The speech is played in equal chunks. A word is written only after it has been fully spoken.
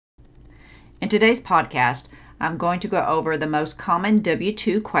In today's podcast, I'm going to go over the most common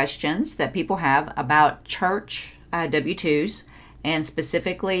W-2 questions that people have about church W-2s, and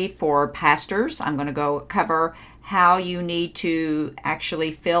specifically for pastors. I'm going to go cover how you need to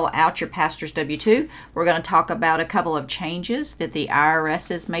actually fill out your pastor's W-2. We're going to talk about a couple of changes that the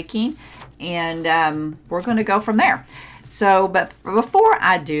IRS is making, and we're going to go from there. So, but before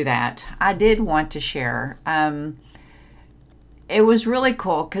I do that, I did want to share, it was really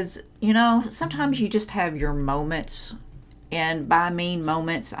cool because, sometimes you just have your moments. And by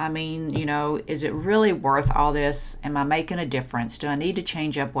moments, I mean, is it really worth all this? Am I making a difference? Do I need to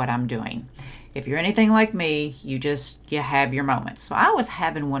change up what I'm doing? If you're anything like me, you have your moments. So I was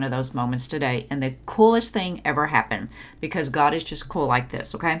having one of those moments today, and the coolest thing ever happened because God is just cool like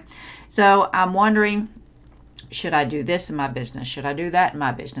this, okay? So I'm wondering, should I do this in my business? Should I do that in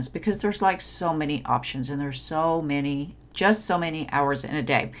my business? Because there's like so many options, and there's so many hours in a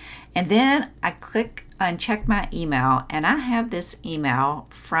day. And then I click and check my email, and I have this email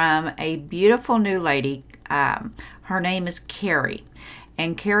from a beautiful new lady. Her name is Carrie.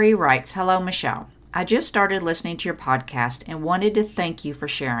 And Carrie writes, "Hello, Michelle. I just started listening to your podcast and wanted to thank you for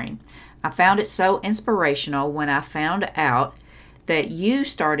sharing. I found it so inspirational when I found out that you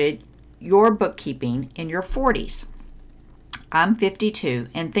started your bookkeeping in your 40s. I'm 52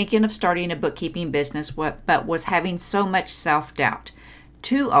 and thinking of starting a bookkeeping business, but was having so much self-doubt.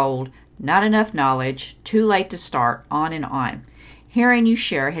 Too old, not enough knowledge, too late to start, on and on. Hearing you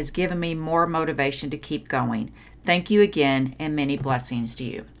share has given me more motivation to keep going. Thank you again, and many blessings to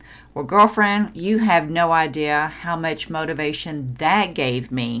you." Well, girlfriend, you have no idea how much motivation that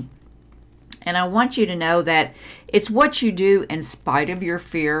gave me. And I want you to know that it's what you do in spite of your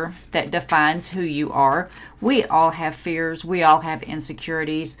fear that defines who you are. We all have fears. We all have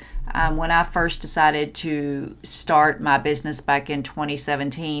insecurities. When I first decided to start my business back in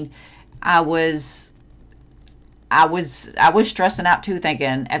 2017, I was stressing out too,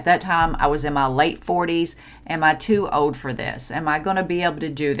 thinking at that time I was in my late 40s. Am I too old for this? Am I going to be able to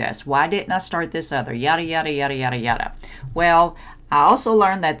do this? Why didn't I start this other? Yada, yada, yada, yada, yada. Well, I also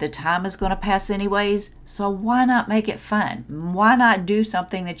learned that the time is going to pass anyways, so why not make it fun? Why not do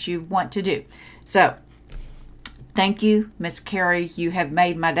something that you want to do? So, thank you, Miss Carrie. You have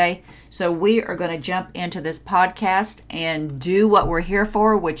made my day. So we are going to jump into this podcast and do what we're here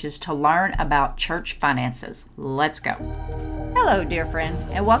for, which is to learn about church finances. Let's go. Hello, dear friend,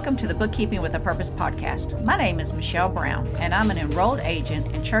 and welcome to the Bookkeeping with a Purpose podcast. My name is Michelle Brown, and I'm an enrolled agent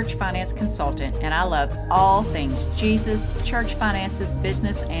and church finance consultant, and I love all things Jesus, church finances,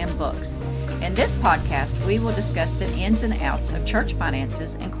 business, and books. In this podcast, we will discuss the ins and outs of church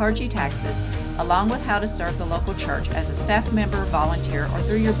finances and clergy taxes, along with how to serve the local church as a staff member, volunteer, or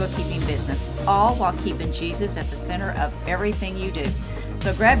through your bookkeeping business, all while keeping Jesus at the center of everything you do.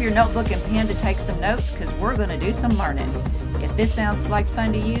 So grab your notebook and pen to take some notes because we're going to do some learning. If this sounds like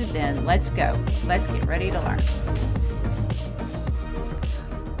fun to you, then let's go. Let's get ready to learn.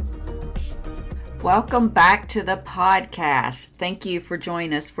 Welcome back to the podcast. Thank you for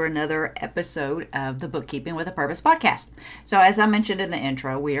joining us for another episode of the Bookkeeping with a Purpose podcast. So as I mentioned in the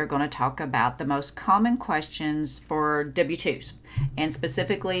intro, we are going to talk about the most common questions for W-2s, and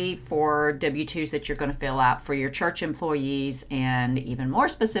specifically for W-2s that you're going to fill out for your church employees, and even more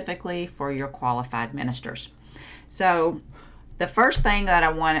specifically for your qualified ministers. So the first thing that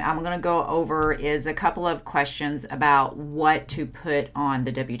I'm going to go over is a couple of questions about what to put on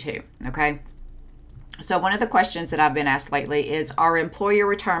the W-2, okay? So one of the questions that I've been asked lately is, are employer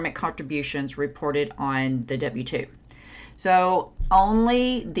retirement contributions reported on the W-2? So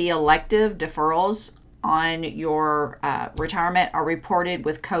only the elective deferrals on your retirement are reported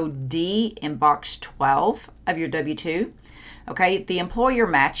with code D in box 12 of your W-2. Okay, the employer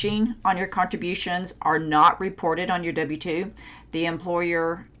matching on your contributions are not reported on your W-2. The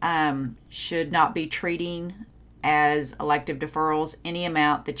employer should not be treating as elective deferrals any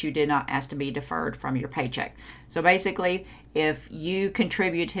amount that you did not ask to be deferred from your paycheck. So basically, if you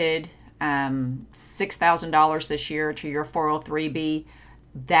contributed $6,000 this year to your 403B,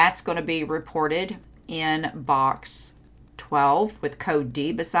 that's going to be reported in box 12 with code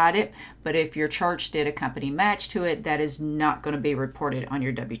D beside it. But if your church did a company match to it, that is not going to be reported on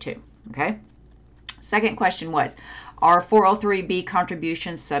your W-2. Okay? Second question was, are 403B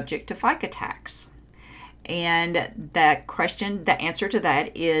contributions subject to FICA tax? And that question, the answer to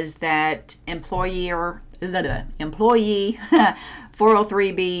that is that employee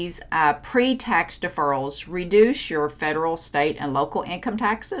 403B's pre-tax deferrals reduce your federal, state, and local income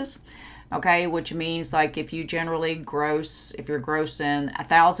taxes. Okay, which means like if you're grossing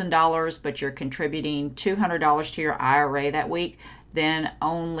 $1,000, but you're contributing $200 to your IRA that week, then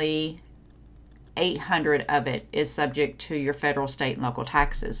only $800 of it is subject to your federal, state, and local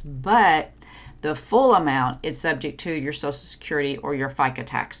taxes, but the full amount is subject to your Social Security or your FICA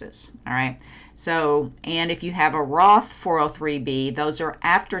taxes. All right. So, and if you have a Roth 403B, those are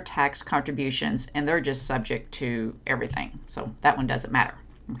after-tax contributions, and they're just subject to everything. So that one doesn't matter.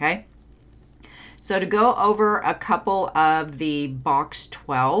 Okay. So to go over a couple of the Box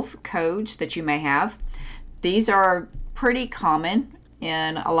 12 codes that you may have, these are pretty common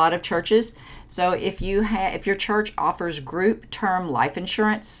in a lot of churches. So if your church offers group term life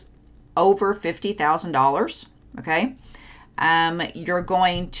insurance over $50,000, okay, you're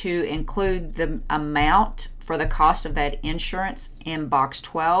going to include the amount for the cost of that insurance in Box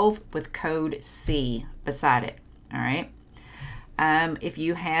 12 with code C beside it. All right. If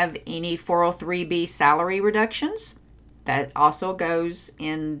you have any 403B salary reductions, that also goes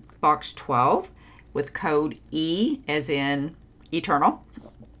in Box 12 with code E as in eternal.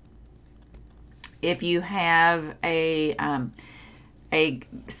 If you have a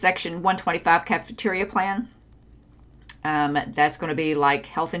Section 125 cafeteria plan, that's going to be like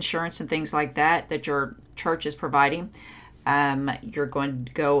health insurance and things like that your church is providing. You're going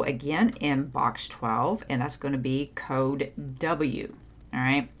to go again in Box 12, and that's going to be code W. All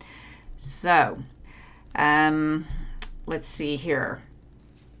right. So, let's see here.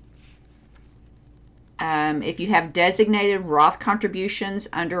 If you have designated Roth contributions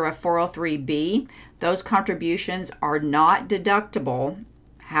under a 403B, those contributions are not deductible.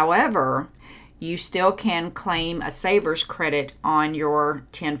 However, you still can claim a saver's credit on your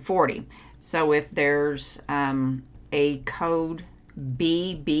 1040. So if there's a code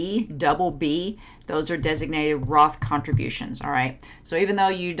BB, double B, those are designated Roth contributions, all right? So even though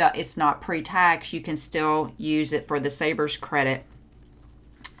it's not pre-tax, you can still use it for the saver's credit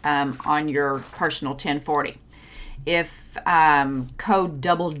on your personal 1040. If code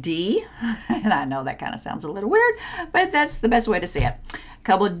double D, and I know that kind of sounds a little weird, but that's the best way to see it.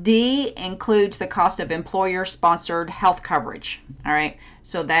 Code D includes the cost of employer-sponsored health coverage. All right,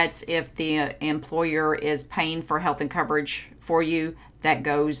 so that's if the employer is paying for health and coverage for you, that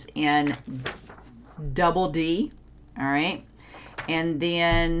goes in double D. All right, and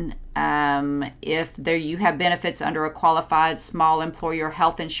then if you have benefits under a qualified small employer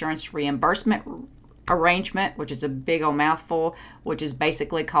health insurance reimbursement arrangement, which is a big old mouthful, which is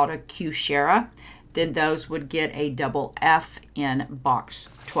basically called a Q-Shara, then those would get a double F in Box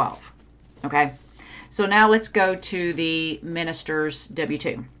 12. Okay, so now let's go to the minister's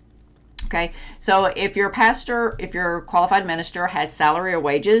W-2. Okay, so if your qualified minister has salary or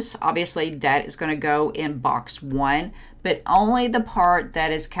wages, obviously that is going to go in Box 1, but only the part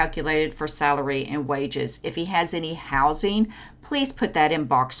that is calculated for salary and wages. If he has any housing, please put that in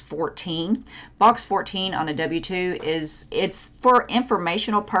Box 14. Box 14 on a W-2 it's for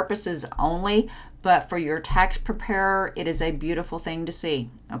informational purposes only, but for your tax preparer, it is a beautiful thing to see,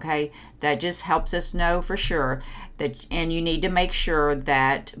 okay? That just helps us know for sure that, and you need to make sure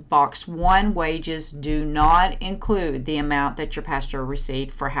that Box 1 wages do not include the amount that your pastor received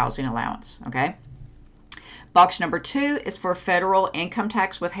for housing allowance, okay? Box number 2 is for federal income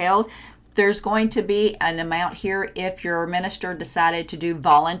tax withheld. There's going to be an amount here if your minister decided to do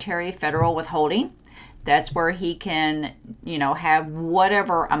voluntary federal withholding. That's where he can, have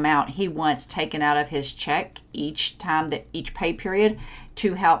whatever amount he wants taken out of his check each pay period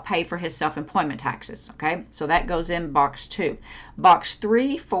to help pay for his self-employment taxes, okay? So that goes in Box 2. Box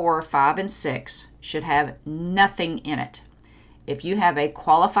 3, 4, 5, and 6 should have nothing in it. If you have a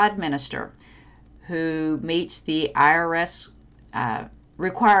qualified minister who meets the IRS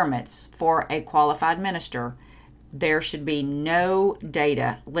requirements for a qualified minister, there should be no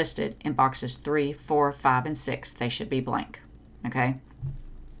data listed in Boxes 3, 4, 5, and 6. They should be blank, okay?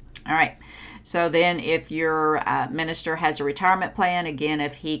 All right, so then if your minister has a retirement plan, again,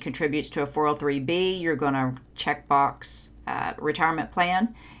 if he contributes to a 403B, you're going to check box retirement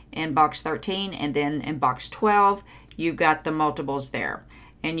plan in Box 13, and then in Box 12, you've got the multiples there.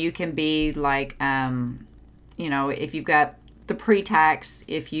 And you can be like, if you've got the pre-tax,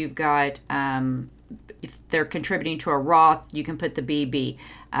 if you've got... if they're contributing to a Roth, you can put the BB.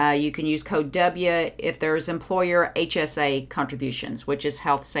 You can use code W if there's employer HSA contributions, which is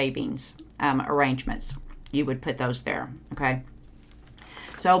health savings arrangements. You would put those there, okay?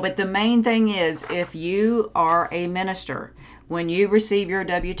 So, but the main thing is, if you are a minister, when you receive your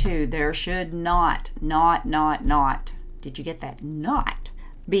W-2, there should not, did you get that? Not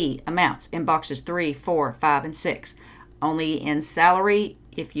be amounts in Boxes 3, 4, 5, and 6. Only in salary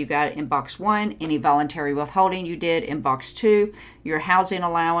if you got it in box 1, any voluntary withholding you did in box 2, your housing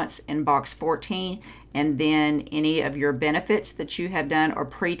allowance in box 14, and then any of your benefits that you have done or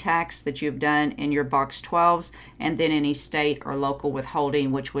pre-tax that you've done in your box 12s, and then any state or local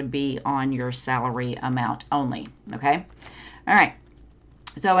withholding, which would be on your salary amount only. Okay? All right.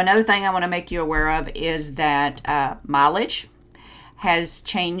 So another thing I want to make you aware of is that mileage has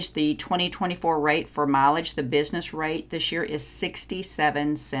changed. The 2024 rate for mileage. The business rate this year is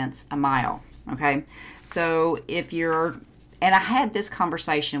 67 cents a mile. Okay? So if you're, and I had this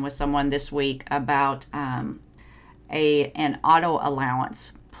conversation with someone this week about an auto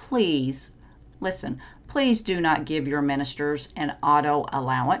allowance. Please, listen, please do not give your ministers an auto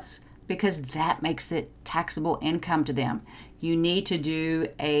allowance because that makes it taxable income to them. You need to do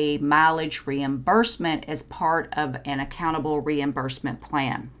a mileage reimbursement as part of an accountable reimbursement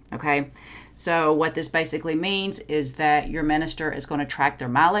plan, okay? So what this basically means is that your minister is going to track their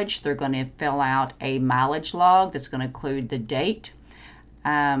mileage. They're going to fill out a mileage log that's going to include the date,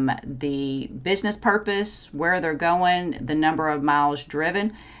 the business purpose, where they're going, the number of miles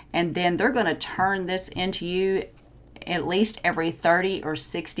driven, and then they're going to turn this into you at least every 30 or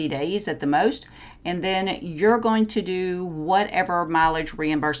 60 days at the most, and then you're going to do whatever mileage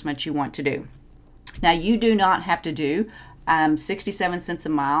reimbursement you want to do. Now, you do not have to do 67 cents a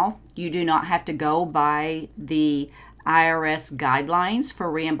mile. You do not have to go by the IRS guidelines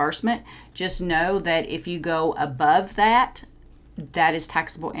for reimbursement. Just know that if you go above that, that is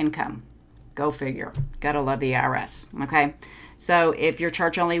taxable income. Go figure. Gotta love the IRS, okay? So if your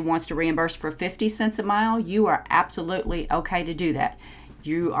church only wants to reimburse for 50 cents a mile, you are absolutely okay to do that.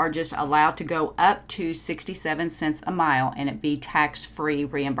 You are just allowed to go up to 67 cents a mile and it be tax-free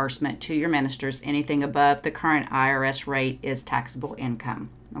reimbursement to your ministers. Anything above the current IRS rate is taxable income,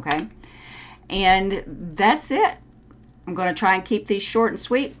 okay? And that's it. I'm going to try and keep these short and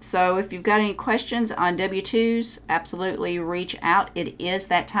sweet. So if you've got any questions on W-2s, absolutely reach out. It is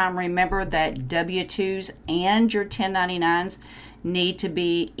that time. Remember that W-2s and your 1099s need to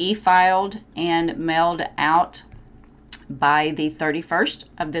be e-filed and mailed out by the 31st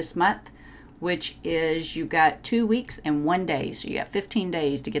of this month, which is you've got 2 weeks and 1 day. So you got 15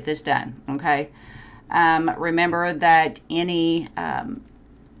 days to get this done, okay? Remember that any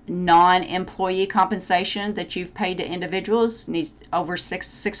non-employee compensation that you've paid to individuals needs over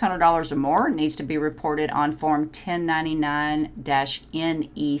 $600 or more needs to be reported on Form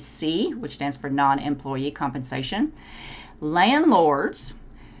 1099-NEC, which stands for non-employee compensation. Landlords,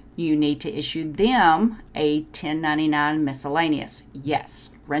 you need to issue them a 1099 miscellaneous. Yes,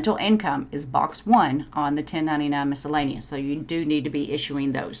 rental income is box 1 on the 1099 miscellaneous, so you do need to be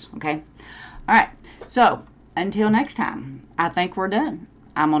issuing those, okay? All right, so until next time, I think we're done.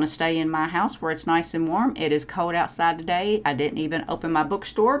 I'm going to stay in my house where it's nice and warm. It is cold outside today. I didn't even open my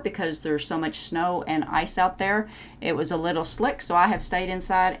bookstore because there's so much snow and ice out there. It was a little slick, so I have stayed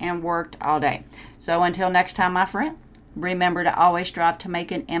inside and worked all day. So until next time, my friend, remember to always strive to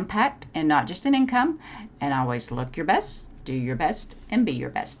make an impact and not just an income. And always look your best, do your best, and be your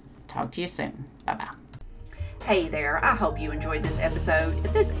best. Talk to you soon. Bye-bye. Hey there, I hope you enjoyed this episode.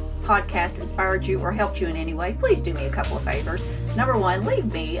 If this podcast inspired you or helped you in any way, please do me a couple of favors. Number 1,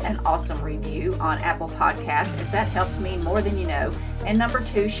 leave me an awesome review on Apple Podcasts, as that helps me more than you know. And number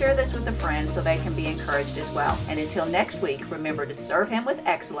 2, share this with a friend so they can be encouraged as well. And until next week, remember to serve Him with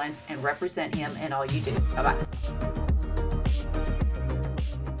excellence and represent Him in all you do. Bye-bye.